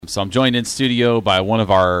So I'm joined in studio by one of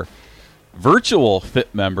our virtual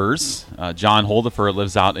FIT members. John Holdifer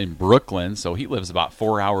lives out in Brooklyn, so he lives about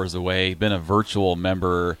 4 hours away. Been a virtual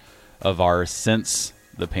member of ours since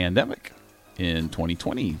the pandemic in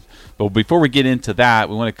 2020. But before we get into that,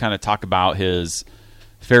 we want to kind of talk about his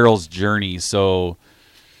Farrell's journey. So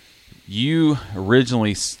you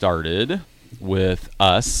originally started with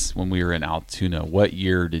us when we were in Altoona. What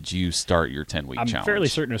year did you start your 10-week challenge? I'm fairly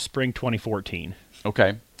certain it was spring 2014.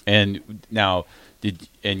 Okay. And now,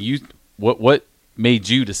 what made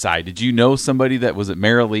you decide? Did you know somebody that was at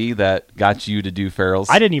Marilee that got you to do Farrell's?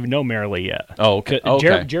 I didn't even know Marilee yet. Oh, okay.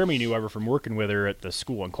 Jeremy knew of her from working with her at the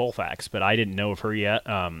school in Colfax, but I didn't know of her yet.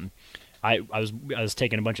 I was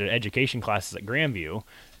taking a bunch of education classes at Grandview,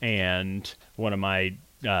 and one of my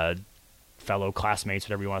fellow classmates,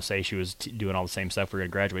 whatever you want to say, she was doing all the same stuff. We were going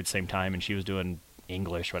to graduate at the same time, and she was doing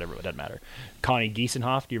English, whatever, it doesn't matter. Connie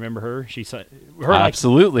Giesenhoff, do you remember her?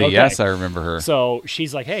 Absolutely, okay. Yes, I remember her. So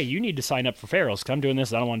she's like, hey, you need to sign up for Farrell's because I'm doing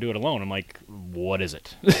this. I don't want to do it alone. I'm like, what is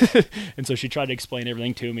it? And so she tried to explain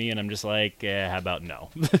everything to me, and I'm just like, how about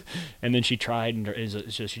no? And then she tried, and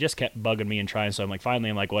she just kept bugging me and trying. So I'm like, finally,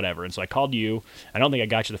 I'm like, whatever. And so I called you. I don't think I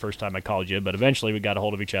got you the first time I called you, but eventually we got a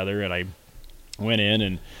hold of each other, and I went in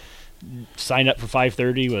and signed up for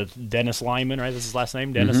 5:30 with Dennis Lyman, right? That's his last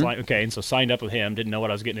name, Dennis Lyman. Okay, and so signed up with him. Didn't know what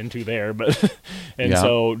I was getting into there, but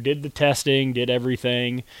so did the testing, did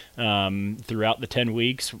everything throughout the 10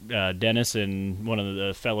 weeks. Dennis and one of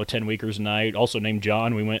the fellow 10-weekers and I, also named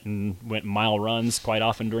John, we went mile runs quite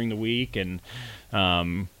often during the week and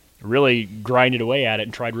really grinded away at it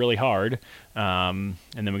and tried really hard. And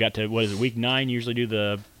then we got to week 9? Usually do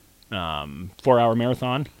the 4-hour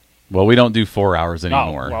marathon. Well, we don't do 4 hours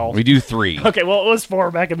anymore. Oh, well. We do 3. Okay, well, it was 4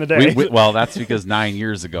 back in the day. Well, that's because 9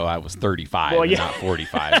 years ago I was 35 and not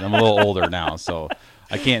 45. I'm a little older now, so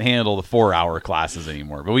I can't handle the 4-hour classes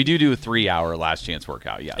anymore. But we do a 3-hour last chance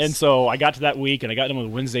workout, yes. And so I got to that week, and I got done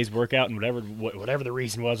with Wednesday's workout, and whatever the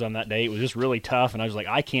reason was on that day, it was just really tough, and I was like,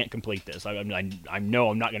 I can't complete this. I know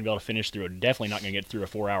I'm not going to be able to finish through it. Definitely not going to get through a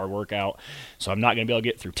 4-hour workout, so I'm not going to be able to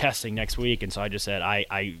get through testing next week. And so I just said,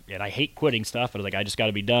 I hate quitting stuff, but I was like, I just got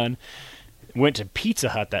to be done. Went to Pizza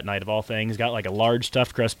Hut that night of all things. Got like a large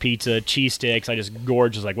stuffed crust pizza, cheese sticks. I just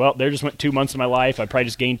gorged. I was like, well, there just went 2 months of my life. I probably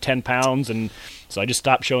just gained 10 pounds. And so I just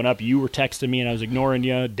stopped showing up. You were texting me and I was ignoring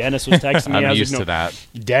you. Dennis was texting me. I'm used to that.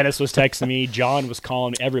 Dennis was texting me. John was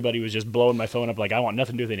calling me. Everybody was just blowing my phone up like, I want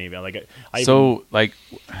nothing to do with any of it. Like, it's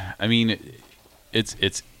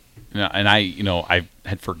and I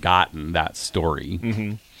had forgotten that story.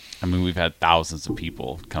 Mm-hmm. I mean, we've had thousands of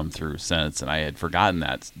people come through since, and I had forgotten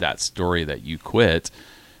that story that you quit.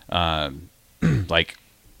 What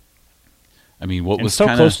and was so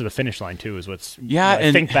close to the finish line too is what's. Yeah,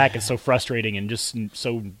 I think back, it's so frustrating and just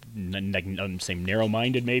so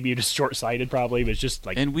narrow-minded, maybe just short-sighted, probably. But it's just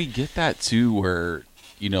like, and we get that too, where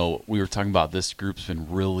we were talking about this group's been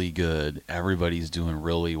really good, everybody's doing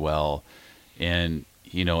really well, and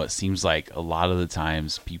it seems like a lot of the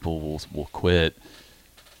times people will quit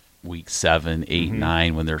week 7, 8,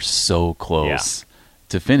 9 when they're so close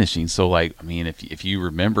to finishing. So if you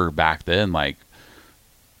remember back then, like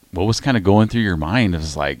what was kind of going through your mind? It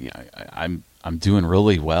was like, I'm doing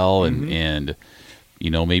really well, and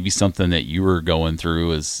maybe something that you were going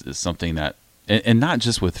through is something that, and not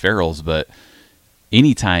just with Farrell's, but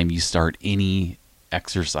anytime you start any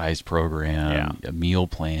exercise program, a meal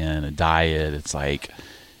plan, a diet, it's like,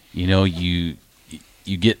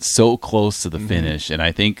 you get so close to the finish, and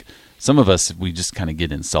I think some of us, we just kind of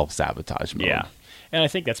get in self-sabotage mode. Yeah, and I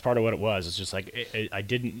think that's part of what it was. It's just like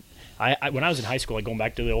when I was in high school, like going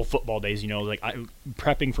back to the old football days,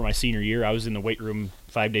 prepping for my senior year, I was in the weight room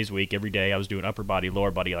 5 days a week, every day. I was doing upper body,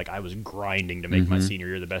 lower body. Like I was grinding to make my senior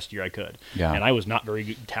year the best year I could. Yeah. And I was not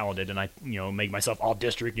very talented, and I made myself all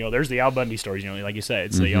district. There's the Al Bundy stories. Like you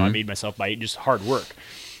said, so I made myself by just hard work.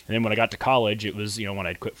 And then when I got to college, it was, when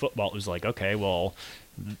I'd quit football, it was like, okay, well,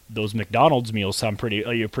 those McDonald's meals sound pretty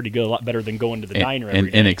good, a lot better than going to the diner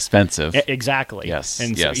every day. Inexpensive. Exactly. Yes.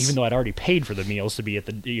 And so even though I'd already paid for the meals to be at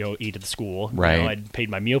the, eat at the school, right. I'd paid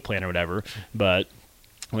my meal plan or whatever, but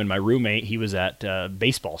when my roommate, he was at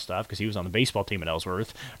baseball stuff because he was on the baseball team at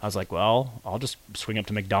Ellsworth. I was like, well, I'll just swing up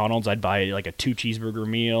to McDonald's. I'd buy like a 2-cheeseburger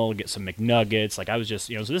meal, get some McNuggets. Like I was just,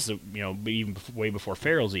 so this is, even way before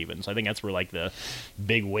Farrell's even. So I think that's where like the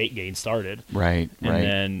big weight gain started. Right.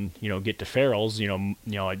 And then, get to Farrell's,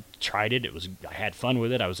 I tried it. I had fun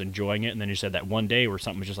with it. I was enjoying it. And then you said that one day where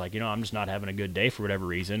something was just like, I'm just not having a good day for whatever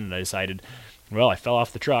reason. And I decided, well, I fell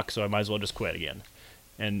off the truck, so I might as well just quit again.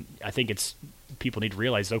 And I think people need to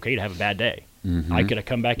realize it's okay to have a bad day. I could have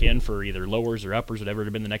come back in for either lowers or uppers, whatever it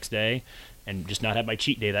had been the next day, and just not have my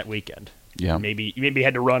cheat day that weekend. Yeah. Maybe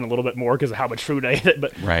had to run a little bit more because of how much food I ate,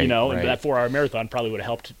 but Right, and right. that 4-hour marathon probably would have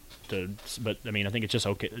helped but I mean, I think it's just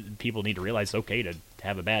okay. People need to realize it's okay to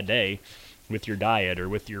have a bad day with your diet or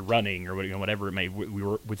with your running or whatever it may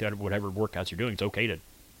with whatever workouts you're doing. It's okay to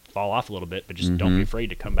fall off a little bit, but just don't be afraid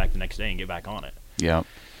to come back the next day and get back on it. Yeah.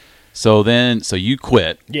 So you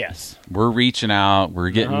quit. Yes. We're reaching out.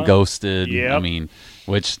 We're getting ghosted. Yep. I mean,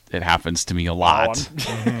 which it happens to me a lot.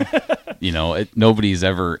 Oh, Nobody's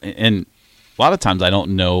ever, and a lot of times I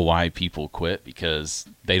don't know why people quit because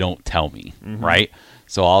they don't tell me, right?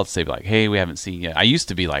 So I'll say like, hey, we haven't seen you yet. I used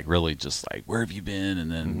to be like really just like, where have you been?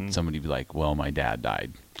 And then somebody would be like, well, my dad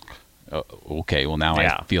died. Oh, okay, well now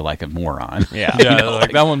I feel like a moron. Yeah.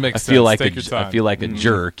 Like that one makes sense. I feel like a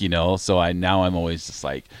jerk, So I'm always just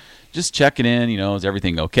like, just checking in. Is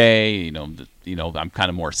everything okay? I'm kind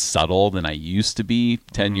of more subtle than I used to be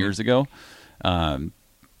 10 years ago.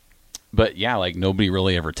 But yeah, like nobody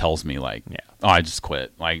really ever tells me like, oh, I just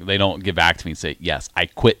quit. Like they don't get back to me and say, yes, I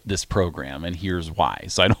quit this program and here's why.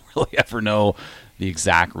 So I don't really ever know the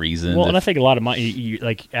exact reason. Well, and I think a lot of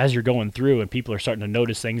like as you're going through and people are starting to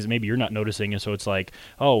notice things that maybe you're not noticing, and so it's like,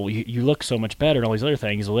 oh, you look so much better and all these other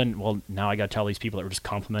things. Well, now I got to tell these people that were just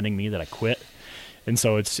complimenting me that I quit. And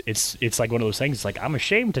so it's like one of those things. It's like I'm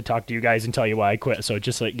ashamed to talk to you guys and tell you why I quit. So it's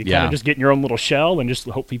just like you kind of just get in your own little shell and just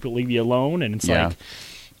hope people leave you alone. And it's like,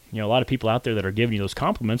 a lot of people out there that are giving you those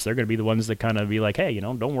compliments, they're going to be the ones that kind of be like, hey,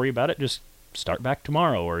 don't worry about it. Just start back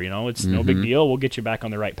tomorrow, or it's no big deal. We'll get you back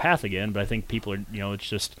on the right path again. But I think people are, it's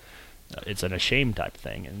just it's an ashamed type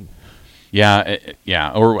thing. And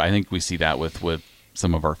or I think we see that with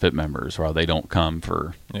some of our fit members, where they don't come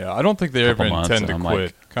for I don't think they ever intend to quit.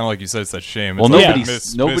 Like, kind of like you said, it's that shame. Well,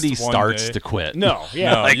 it's nobody starts to quit. No,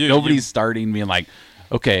 nobody's starting being like,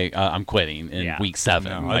 okay, I'm quitting in week 7.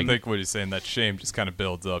 No, I think what he's saying, that shame just kind of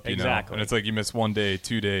builds up, Exactly. And it's like you miss 1 day,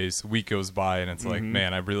 2 days, week goes by, and it's like,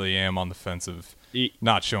 man, I really am on the fence of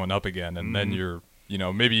not showing up again. And then you're,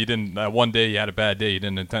 maybe you didn't, that 1 day you had a bad day, you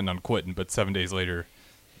didn't intend on quitting, but 7 days later,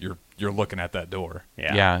 you're looking at that door.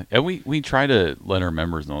 Yeah. And we try to let our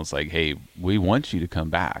members know, it's like, hey, we want you to come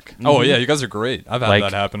back. Oh, yeah, you guys are great. I've had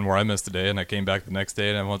that happen where I missed a day and I came back the next day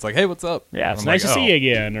and everyone's like, hey, what's up? Yeah, it's nice to see you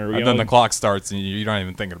again. Or, and then the clock starts and you're not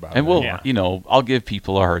even thinking about it. And we'll, I'll give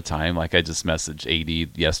people a hard time. Like I just messaged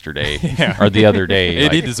AD yesterday or the other day.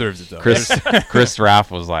 AD deserves it, though. Chris Raff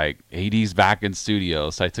was like, AD's back in studio.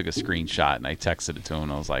 So I took a screenshot and I texted it to him.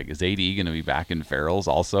 And I was like, is AD going to be back in Farrell's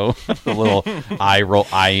also? The little eye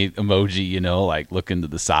emoji, like looking to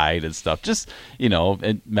the side and stuff, just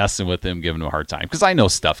and messing with him, giving him a hard time because I know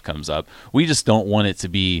stuff comes up. We just don't want it to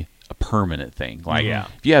be a permanent thing. Like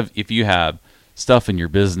if you have stuff in your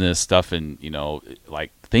business, stuff in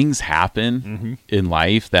like things happen in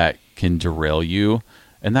life that can derail you,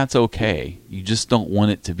 and that's okay. You just don't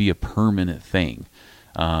want it to be a permanent thing.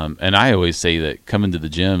 And I always say that coming to the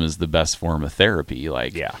gym is the best form of therapy.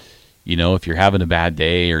 Like if you're having a bad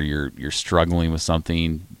day or you're struggling with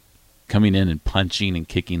something, coming in and punching and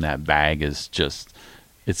kicking that bag is just,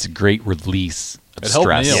 it's a great release of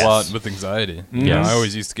stress. It helped me a lot with anxiety. Yes. I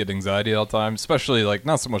always used to get anxiety all the time, especially like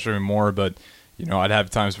not so much anymore, but I'd have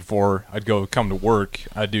times before I'd come to work,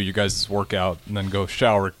 I'd do your guys' workout and then go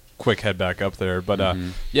shower, quick head back up there. But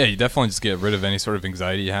you definitely just get rid of any sort of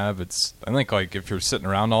anxiety you have. I think like if you're sitting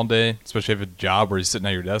around all day, especially if you have a job where you're sitting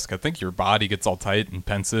at your desk, I think your body gets all tight and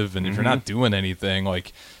pensive, and if you're not doing anything,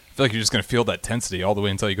 like I feel like you're just going to feel that tensity all the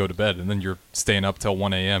way until you go to bed, and then you're staying up till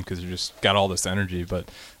 1 a.m. because you just got all this energy. But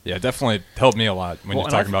yeah, it definitely helped me a lot when you're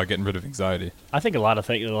talking about getting rid of anxiety. I think a lot of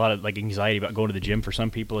like anxiety about going to the gym for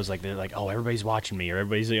some people is like they're like, oh, everybody's watching me, or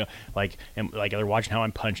everybody's like they're watching how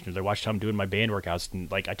I'm punching, or they're watching how I'm doing my band workouts.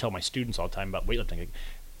 And like I tell my students all the time about weightlifting, like,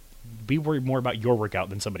 be worried more about your workout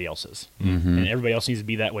than somebody else's, and everybody else needs to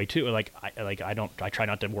be that way too. I try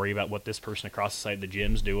not to worry about what this person across the side of the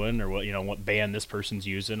gym's doing, or what band this person's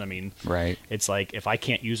using. I mean, right? It's like if I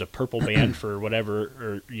can't use a purple band for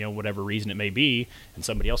whatever, or whatever reason it may be, and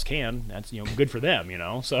somebody else can, that's good for them.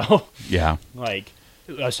 So yeah, like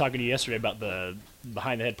I was talking to you yesterday about the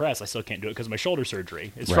behind the head press. I still can't do it because of my shoulder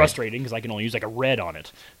surgery. It's frustrating because I can only use like a red on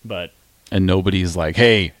it, and nobody's like,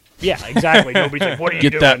 hey. Yeah, exactly. Nobody's like, what are you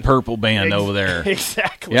doing? Get that purple band over there.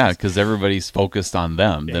 Exactly. Yeah, because everybody's focused on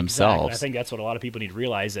themselves. I think that's what a lot of people need to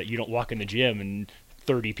realize, that you don't walk in the gym and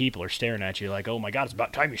 30 people are staring at you like, oh my God, it's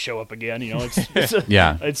about time you show up again.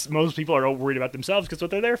 It's most people are worried about themselves because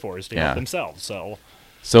what they're there for is to help themselves.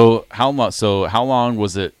 So how long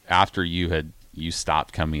was it after you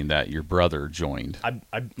stopped coming that your brother joined?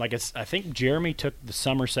 I think Jeremy took the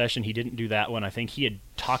summer session. He didn't do that one. I think he had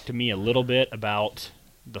talked to me a little bit about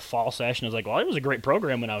the fall session. I was like, well, it was a great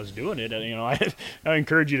program when I was doing it. I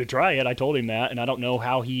encourage you to try it. I told him that, and I don't know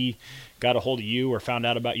how he got a hold of you or found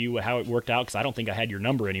out about you, how it worked out, because I don't think I had your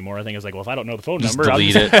number anymore. I think I was like, well, if I don't know the phone number, I'm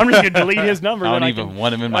just going to delete his number. I don't even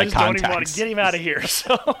want him in my contacts. I just don't even want to get him out of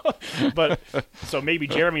here. So maybe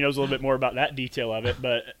Jeremy knows a little bit more about that detail of it,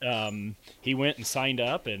 but he went and signed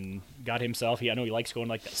up and got himself. I know he likes going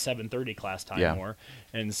like that 7:30 class time more,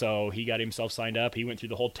 and so he got himself signed up. He went through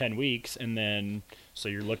the whole 10 weeks, and then so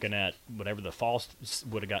you're looking at whatever the fall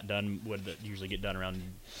would have got done. Would usually get done around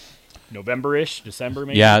November-ish, December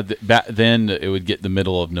maybe? Yeah, then it would get the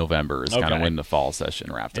middle of November is kind of when the fall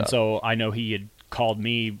session wrapped up. And so I know he had called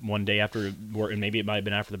me one day after work, and maybe it might have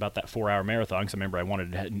been after about that 4-hour marathon, because I remember I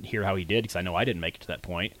wanted to hear how he did, because I know I didn't make it to that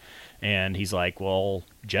point. And he's like, well,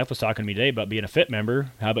 Jeff was talking to me today about being a fit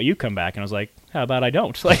member. How about you come back? And I was like, how about I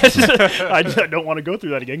don't? Like, I don't want to go through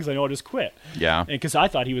that again, because I know I'll just quit. Yeah. Because I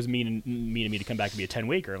thought he was meaning me to come back and be a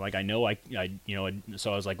 10-weeker. Like, I know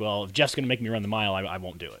so I was like, well, if Jeff's going to make me run the mile, I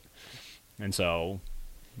won't do it. And so,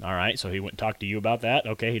 all right, so he went and talked to you about that.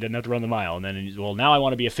 Okay, he doesn't have to run the mile. And then, well, now I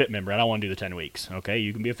want to be a fit member. I don't want to do the 10 weeks. Okay,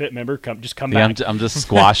 you can be a fit member. Just come back. I'm just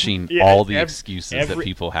squashing all the excuses that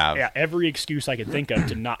people have. Yeah, every excuse I could think of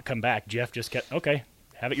to not come back. Jeff just kept, okay,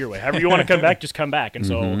 have it your way. However you want to come back, just come back. And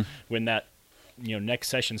so when that next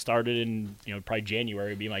session started in probably January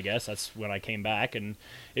would be my guess. That's when I came back, and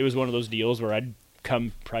it was one of those deals where I'd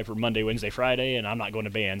come probably for Monday, Wednesday, Friday, and I'm not going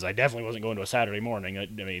to bands. I definitely wasn't going to a Saturday morning. I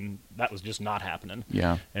mean, that was just not happening.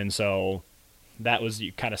 Yeah. And so that was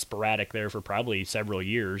kind of sporadic there for probably several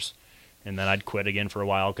years, and then I'd quit again for a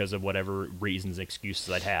while because of whatever reasons, excuses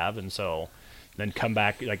I'd have, and so then come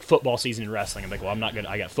back like football season and wrestling. I'm like, well, I'm not gonna.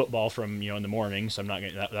 I got football from in the morning, so I'm not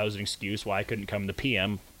gonna. That was an excuse why I couldn't come to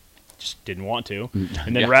PM. Just didn't want to.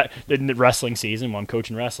 And then then the wrestling season, I'm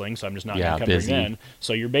coaching wrestling, so I'm just not going to come during then.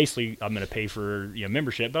 So you're basically, I'm going to pay for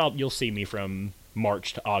membership, but you'll see me from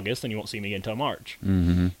March to August, and you won't see me again until March.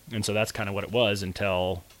 Mm-hmm. And so that's kind of what it was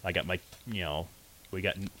until I got we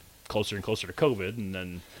got closer and closer to COVID, and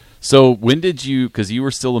then. So when did you? Because you were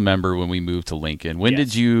still a member when we moved to Lincoln. When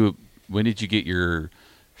did you get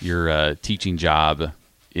your teaching job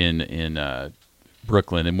in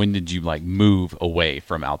Brooklyn, and when did you move away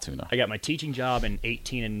from Altoona? I got my teaching job in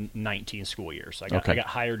 18 and 19 school years. So I got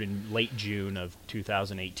hired in late June of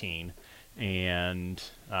 2018, and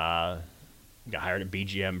got hired at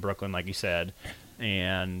BGM Brooklyn, like you said,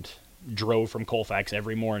 and drove from Colfax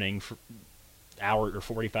every morning for hour or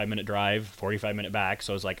 45-minute drive, 45-minute back.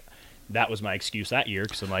 So I was like, that was my excuse that year,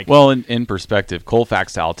 because I'm like, well, in perspective,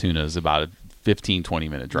 Colfax to Altoona is about a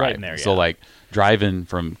 15-20-minute drive. Right in there, yeah. So driving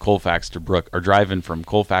from Colfax to driving from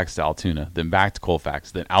Colfax to Altoona, then back to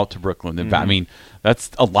Colfax, then out to Brooklyn, then back. I mean, that's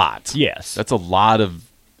a lot. Yes, that's a lot of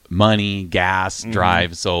money, gas,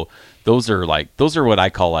 drive. So those are what I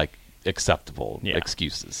call acceptable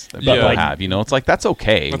excuses that people have. It's like, that's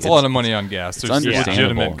okay. That's a lot of money on gas. It's There's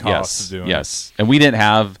understandable. legitimate costs to doing it. Yes, and we didn't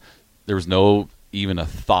have. There was no even a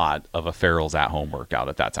thought of a Farrell's at home workout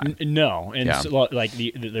at that time. No, and so,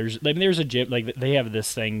 there's a gym, they have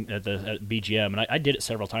this thing at BGM, and I did it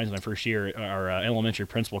several times in my first year. Our elementary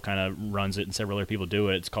principal kind of runs it, and several other people do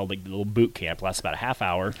it. It's called the little boot camp. It lasts about a half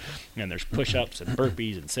hour, and there's push-ups and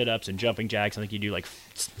burpees and sit-ups and jumping jacks. I think you do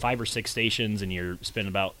 5 or 6 stations, and you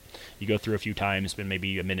go through a few times, spend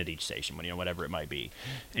maybe a minute each station, whatever it might be,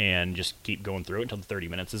 and just keep going through it until the 30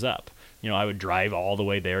 minutes is up. I would drive all the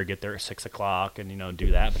way there, get there at 6 o'clock, and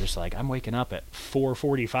do that. But it's I'm waking up at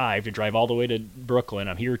 4:45 to drive all the way to Brooklyn.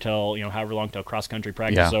 I'm here till however long till cross country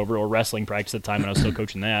practice is over, or wrestling practice at the time when I was still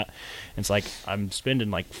coaching that. And it's I'm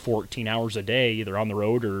spending 14 hours a day either on the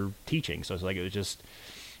road or teaching. So it's it was just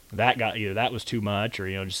that was too much,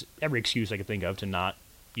 or just every excuse I could think of to not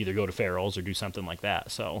either go to Farrell's or do something like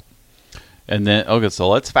that. So. And then, so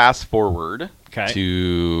let's fast forward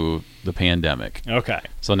to the pandemic. Okay.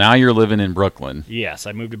 So now you're living in Brooklyn. Yes,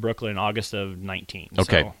 I moved to Brooklyn in August of 19.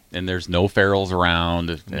 Okay. So. And there's no Farrell's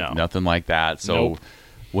around, nothing like that. So nope.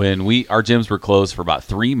 When our gyms were closed for about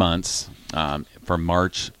 3 months, from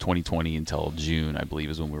March 2020 until June, I believe,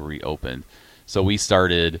 is when we reopened. So we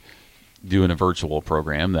started doing a virtual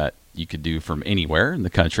program that you could do from anywhere in the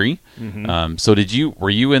country. Mm-hmm. So did you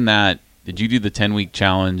do the 10-week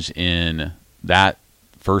challenge in that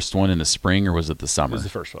first one in the spring, or was it the summer? It was the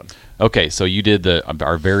first one. Okay, so you did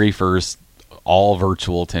our very first all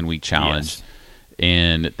virtual 10-week challenge. Yes.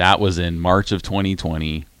 And that was in March of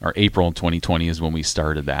 2020, or April of 2020 is when we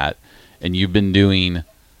started that. And you've been doing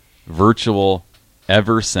virtual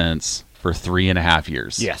ever since for 3.5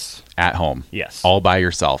 years. Yes. At home. Yes. All by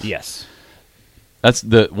yourself. Yes. That's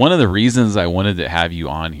one of the reasons I wanted to have you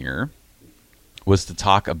on here was to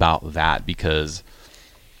talk about that, because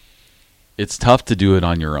it's tough to do it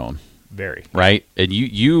on your own, Very. right? And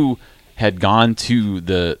you had gone to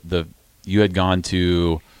you had gone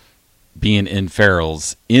to being in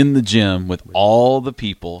Farrell's in the gym with all the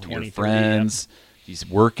people, 20, your 30, friends. He's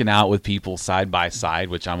working out with people side by side,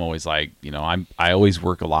 which I'm always like, I always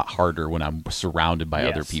work a lot harder when I'm surrounded by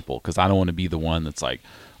other Yes. people, because I don't want to be the one that's like,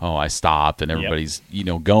 oh, I stopped and everybody's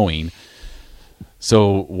going.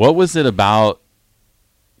 So what was it about,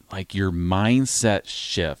 like, your mindset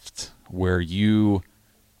shift where you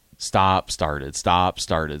started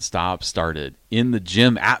in the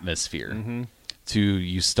gym atmosphere to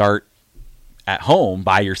you start at home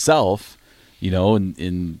by yourself,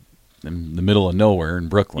 in the middle of nowhere in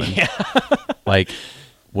Brooklyn? Yeah. Like,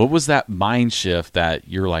 what was that mind shift that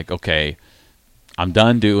you're like, okay, I'm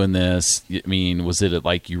done doing this? I mean, was it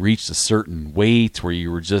like you reached a certain weight where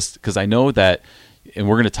you were just, because I know that, and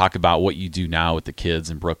we're going to talk about what you do now with the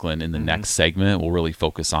kids in Brooklyn in the next segment. We'll really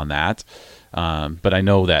focus on that. But I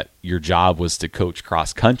know that your job was to coach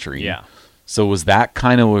cross country. Yeah. So was that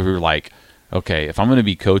kind of where we were like, okay, if I'm going to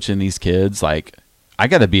be coaching these kids, like, I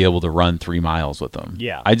got to be able to run 3 miles with them.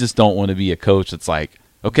 Yeah. I just don't want to be a coach that's like,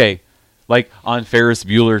 okay, like on Ferris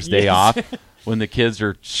Bueller's Day Off, when the kids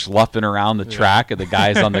are schluffing around the track and the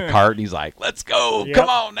guy's on the cart and he's like, let's go, come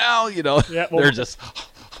on now, Yeah, well, they're just,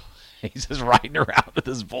 he's just riding around with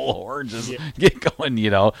his bullhorn, just get going,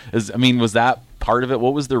 was that part of it?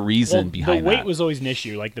 What was the reason behind the weight that? was always an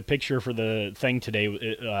issue. Like, the picture for the thing today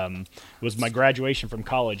was my graduation from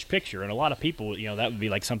college picture, and a lot of people, that would be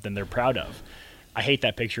like something they're proud of. I hate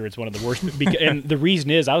that picture. It's one of the worst. And the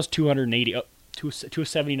reason is I was 280,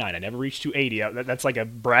 279. I never reached 280. That's like a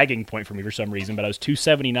bragging point for me for some reason, but I was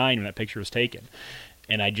 279 when that picture was taken.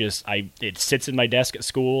 And it sits in my desk at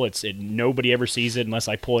school. Nobody ever sees it unless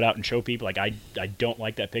I pull it out and show people. Like, I don't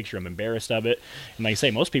like that picture. I'm embarrassed of it. And like I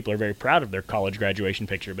say, most people are very proud of their college graduation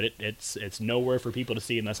picture, but it's nowhere for people to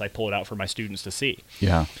see unless I pull it out for my students to see.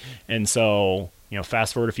 Yeah. And so,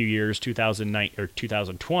 fast forward a few years, 2009 or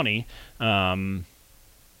 2020,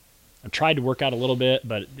 I've tried to work out a little bit,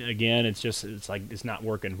 but again, it's not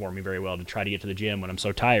working for me very well to try to get to the gym when I'm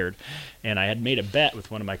so tired. And I had made a bet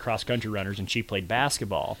with one of my cross country runners, and she played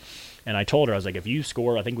basketball. And I told her, I was like, if you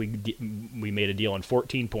score, I think we made a deal on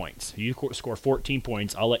 14 points. If you score 14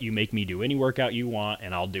 points, I'll let you make me do any workout you want,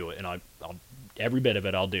 and I'll do it. And I'll every bit of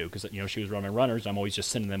it I'll do, because she was running runners. I'm always just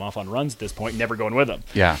sending them off on runs at this point, never going with them.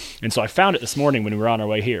 Yeah. And so I found it this morning when we were on our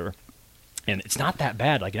way here. And it's not that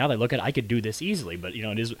bad. Like, now that I look at it, I could do this easily. But,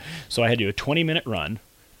 it is. So I had to do a 20-minute run,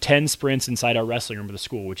 10 sprints inside our wrestling room of the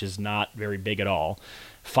school, which is not very big at all,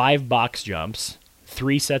 5 box jumps,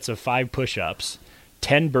 3 sets of 5 push-ups,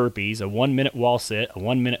 10 burpees, a 1-minute wall sit, a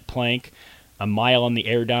 1-minute plank, a mile on the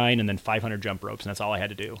airdyne, and then 500 jump ropes. And that's all I had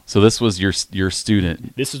to do. So this was your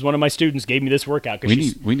student. This is one of my students gave me this workout. We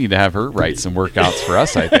need to have her write some workouts for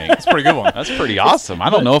us, I think. That's a pretty good one. That's pretty awesome. I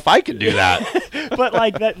don't know if I could do that. But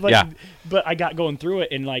like that, like, Yeah. But I got going through it,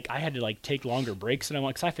 and like I had to like take longer breaks than I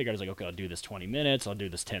want, because I figured I was like, okay, I'll do this 20 minutes, I'll do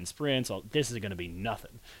this 10 sprints, this is going to be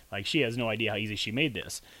nothing. Like, she has no idea how easy she made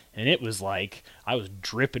this, and it was like I was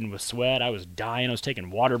dripping with sweat, I was dying, I was taking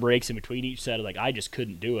water breaks in between each set. Like, I just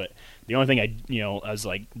couldn't do it. The only thing I was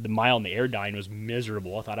like, the mile in the airdyne was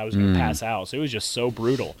miserable. I thought I was going to pass out, so it was just so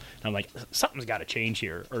brutal. And I'm like, something's got to change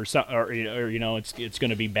here, or it's going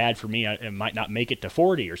to be bad for me. I might not make it to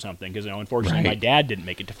 40 or something, because unfortunately my dad didn't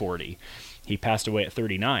make it to 40. He passed away at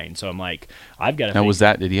 39. So I'm like, I've got to. Now, was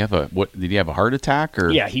that? Did he have a heart attack, or?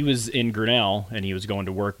 Yeah, he was in Grinnell, and he was going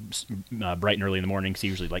to work bright and early in the morning, because he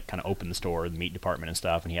usually like kind of opened the store, the meat department and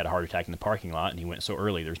stuff. And he had a heart attack in the parking lot, and he went so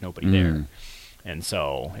early, there's nobody there. And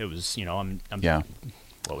so it was, I'm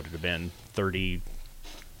what would it have been,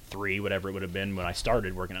 33, whatever it would have been when I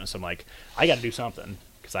started working out. So I'm like, I got to do something,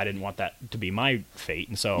 because I didn't want that to be my fate.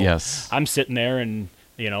 And so I'm sitting there, and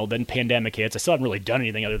then pandemic hits. I still haven't really done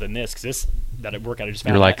anything other than this, because that workout I just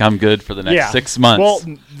found. You're like, I'm good for the next 6 months.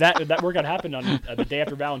 Well, that workout happened on the day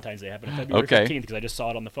after Valentine's Day. It happened on February 15th, because I just saw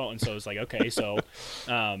it on the phone. So it's like, okay, so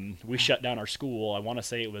we shut down our school. I want to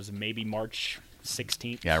say it was maybe March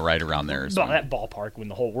 16th. Yeah, right around there. That ballpark, when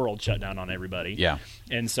the whole world shut down on everybody. Yeah.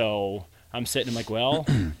 And so I'm sitting, I'm like, well,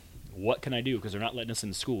 what can I do? Because they're not letting us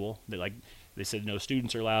in school. They said no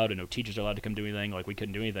students are allowed and no teachers are allowed to come do anything. Like, we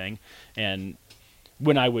couldn't do anything. And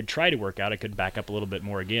when I would try to work out, I could back up a little bit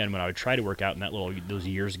more again. When I would try to work out in those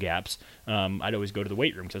years gaps, I'd always go to the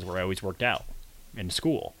weight room, because that's where I always worked out in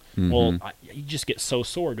school. Well, you just get so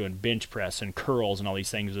sore doing bench press and curls and all these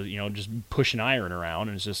things, just pushing iron around,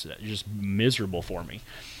 and it's just miserable for me.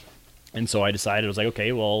 And so I decided, I was like,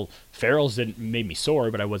 okay, well, Farrell's didn't made me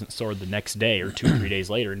sore, but I wasn't sore the next day or 2 or 3 days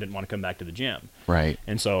later, and didn't want to come back to the gym. Right.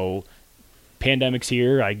 And so pandemic's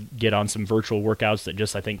here, I get on some virtual workouts that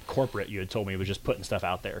just, I think corporate, you had told me, was just putting stuff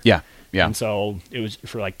out there. Yeah. Yeah. And so it was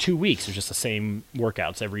for like 2 weeks. It was just the same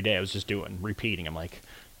workouts every day. I was just repeating. I'm like,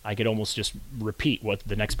 I could almost just repeat what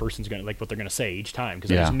the next person's going to, like what they're going to say each time.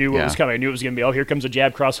 Cause I just knew what was coming. I knew it was going to be, oh, here comes a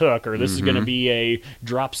jab cross hook, or this is going to be a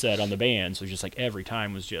drop set on the band. So it was just like every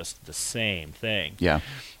time was just the same thing. Yeah.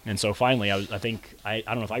 And so finally, I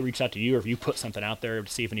don't know if I reached out to you or if you put something out there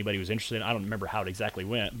to see if anybody was interested. I don't remember how it exactly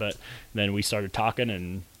went, but then we started talking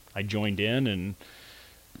and I joined in and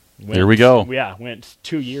there we go. Yeah, went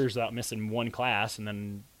 2 years without missing one class, and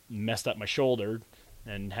then messed up my shoulder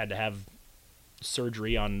and had to have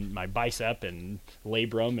surgery on my bicep and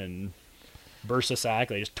labrum and bursa sac.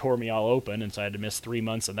 They just tore me all open, and so I had to miss 3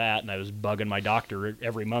 months of that. And I was bugging my doctor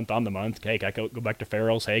every month on the month. Hey, can I go back to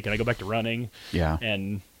Farrell's? Hey, can I go back to running? Yeah.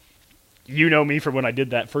 And you know me from when I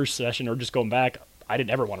did that first session, or just going back, I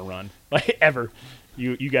didn't ever want to run, like ever.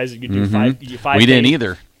 You guys could do 5K. We didn't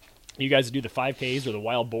either. You guys would do the 5Ks or the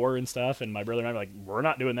wild boar and stuff, and my brother and I were like, we're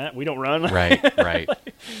not doing that. We don't run. Right.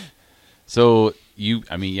 So you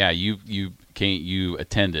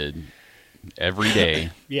attended every day.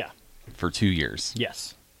 Yeah. For 2 years.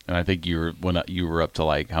 Yes. And I think you were up to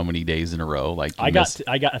like how many days in a row? Like I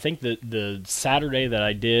think the Saturday that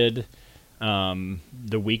I did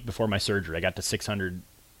the week before my surgery, I got to 600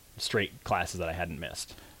 straight classes that I hadn't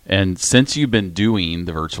missed. And since you've been doing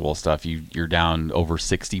the virtual stuff, you're down over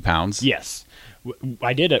 60 pounds? Yes.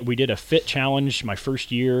 We did a fit challenge my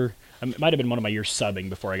first year. It might have been one of my years subbing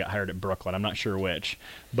before I got hired at Brooklyn. I'm not sure which.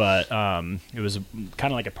 But it was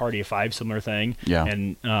kind of like a party of five, similar thing. Yeah.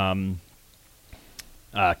 And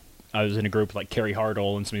I was in a group with like Carrie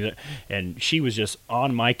Hartle and some of that, and she was just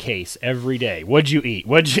on my case every day. What'd you eat?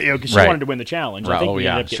 Because she wanted to win the challenge. I think we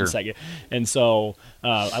ended up getting second. And so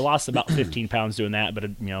I lost about 15 pounds doing that, but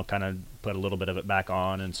kind of put a little bit of it back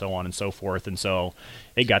on, and so on and so forth. And so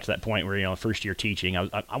it got to that point where first year teaching,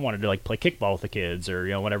 I wanted to like play kickball with the kids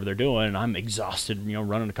or whatever they're doing, and I'm exhausted,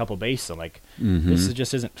 running a couple bases. I'm like, this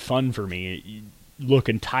just isn't fun for me.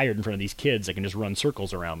 Looking tired in front of these kids that can just run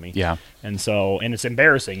circles around me. Yeah. And it's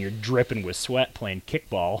embarrassing. You're dripping with sweat playing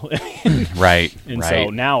kickball. Right. And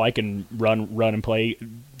so now I can run and play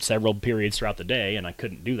several periods throughout the day, and I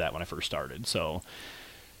couldn't do that when I first started. So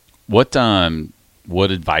what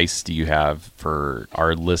advice do you have for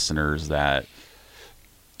our listeners that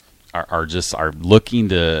are looking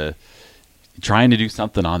to trying to do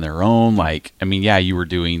something on their own? Like, I mean, yeah, you were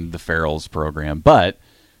doing the Farrell's program, but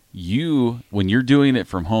when you're doing it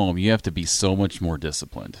from home, you have to be so much more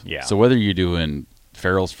disciplined. Yeah. So whether you're doing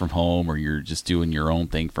Farrell's from home or you're just doing your own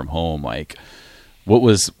thing from home, like what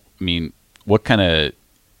kind of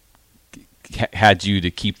had you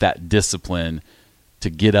to keep that discipline to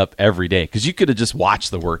get up every day? Because you could have just watched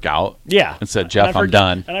the workout and said, Jeff, I'm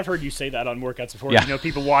done. And I've heard you say that on workouts before. Yeah.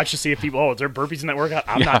 People watch to see if is there burpees in that workout?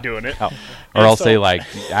 I'm not doing it. Or I'll say like,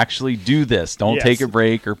 actually do this. Don't take a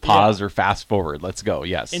break or pause or fast forward. Let's go.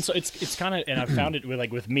 Yes. And so it's kind of, and I've found it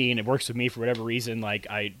with me, and it works with me for whatever reason. Like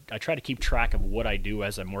I try to keep track of what I do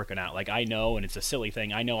as I'm working out. Like I know, and it's a silly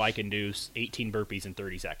thing, I know I can do 18 burpees in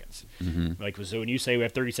 30 seconds. Mm-hmm. Like, so when you say we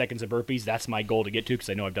have 30 seconds of burpees, that's my goal to get to because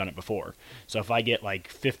I know I've done it before. So if I get like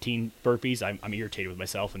 15 burpees, I'm irritated with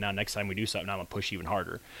myself, and now next time we do something, I'm gonna push even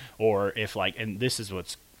harder. Or if and this is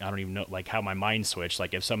what's, I don't even know like how my mind switched.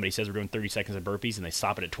 Like if somebody says we're doing 30 seconds of burpees and they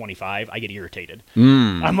stop it at 25, I get irritated.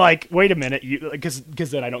 I'm like, wait a minute, because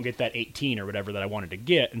then I don't get that 18 or whatever that I wanted to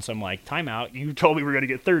get, and so I'm like, time out. You told me we were gonna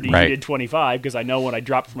get 30, right. You did 25 because I know when I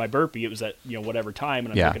dropped for my burpee, it was at whatever time,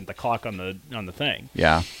 and I'm looking at the clock on the thing.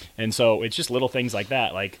 Yeah. And so it's just little things like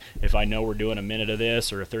that. Like if I know we're doing a minute of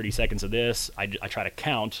this or 30 seconds of this, I try to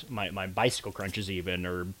count my bicycle crunches even,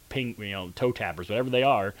 or toe tappers, whatever they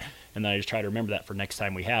are. And then I just try to remember that for next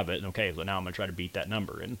time we have it. And okay, so now I'm going to try to beat that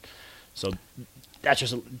number. And so that's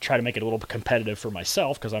just try to make it a little bit competitive for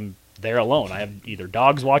myself because I'm there alone. I have either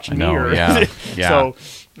dogs watching me or so.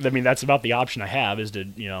 I mean, that's about the option I have is to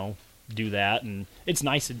do that. And it's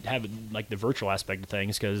nice to have like the virtual aspect of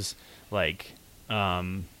things because like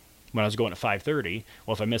when I was going at 5:30,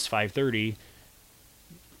 well, if I miss 5:30,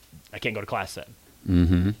 I can't go to class then.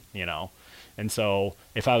 Mm-hmm. And so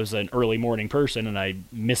if I was an early morning person and I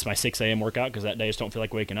miss my 6 a.m. workout because that day I just don't feel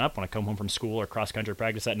like waking up, when I come home from school or cross-country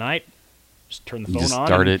practice at night, just turn the phone on.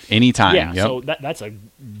 Start it anytime. Yeah, so that's a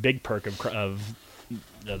big perk of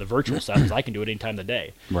the virtual stuff is I can do it any time of the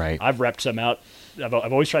day. Right. I've repped some out. I've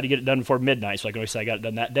always tried to get it done before midnight, so I can always say I got it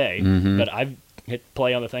done that day. Mm-hmm. But I've hit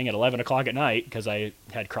play on the thing at 11 o'clock at night because I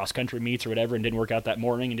had cross-country meets or whatever and didn't work out that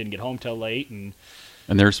morning and didn't get home till late. And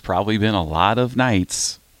there's probably been a lot of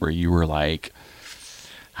nights where you were like,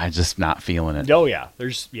 I'm just not feeling it. Oh, yeah.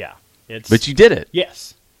 But you did it.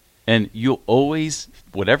 Yes. And you'll always,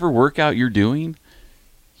 whatever workout you're doing,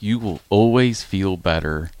 you will always feel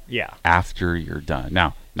better Yeah. after you're done.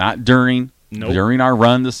 Now, not during. Nope. During our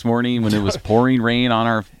run this morning when it was pouring rain on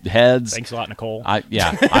our heads. Thanks a lot, Nicole. I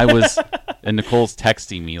was, and Nicole's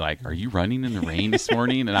texting me like, "Are you running in the rain this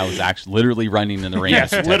morning?" And I was actually literally running in the rain. Yes,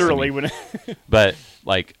 She texted literally. me. When But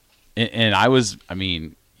like, and I was, I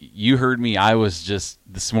mean, you heard me. I was just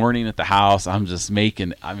this morning at the house. I'm just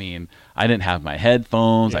making. I mean, I didn't have my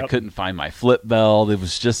headphones. I Yep. couldn't find my flip belt. It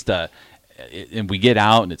was just and we get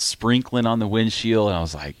out and it's sprinkling on the windshield, and I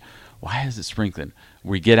was like, "Why is it sprinkling?"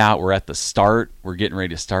 We get out, we're at the start, we're getting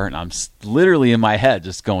ready to start, and I'm literally in my head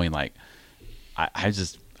just going like, I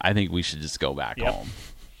think we should just go back Yep. home.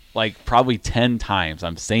 Like probably 10 times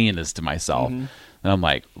I'm saying this to myself. Mm-hmm. And I'm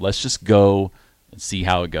like, let's just go and see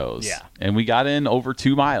how it goes. Yeah. And we got in over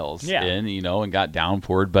 2 miles Yeah. in, and got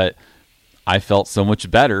downpoured, but I felt so much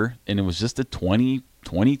better, and it was just a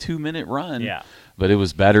 22-minute run. Yeah. But it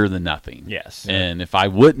was better than nothing. Yes. And if I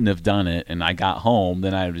wouldn't have done it and I got home,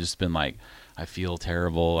 then I would have just been like, I feel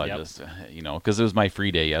terrible. Yep. I just, because it was my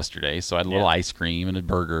free day yesterday. So I had a little Yeah. ice cream and a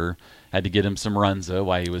burger. Had to get him some Runza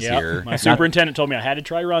while he was Yep. here. My superintendent told me I had to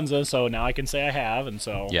try Runza, so now I can say I have, and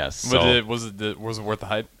so Yes. So, Was it worth the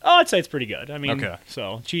hype? Oh, I'd say it's pretty good. I mean, Okay.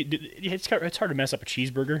 so it's hard to mess up a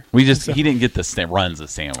cheeseburger. he didn't get the Runza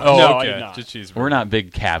sandwich. Oh, No, I okay. did not. Just cheeseburger. We're not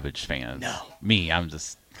big cabbage fans. No. Me, I'm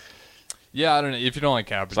just. Yeah, I don't know. If you don't like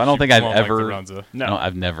cabbage, So I don't you think I've won't like the ever. Runza. No.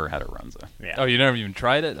 I've never had a Runza. Yeah. Oh, you never even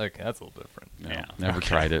tried it? Okay, that's a little different. No, Yeah. never Okay.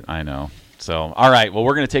 tried it. I know. So, all right. Well,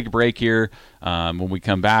 we're going to take a break here. When we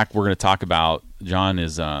come back, we're going to talk about John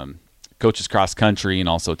is coaches cross country and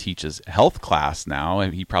also teaches health class now.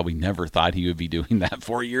 And he probably never thought he would be doing that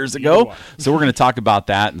 4 years ago. So we're going to talk about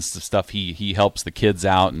that and some stuff he helps the kids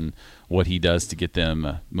out and what he does to get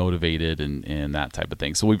them motivated and that type of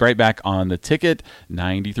thing. So we'll be right back on the Ticket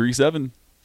 93.7.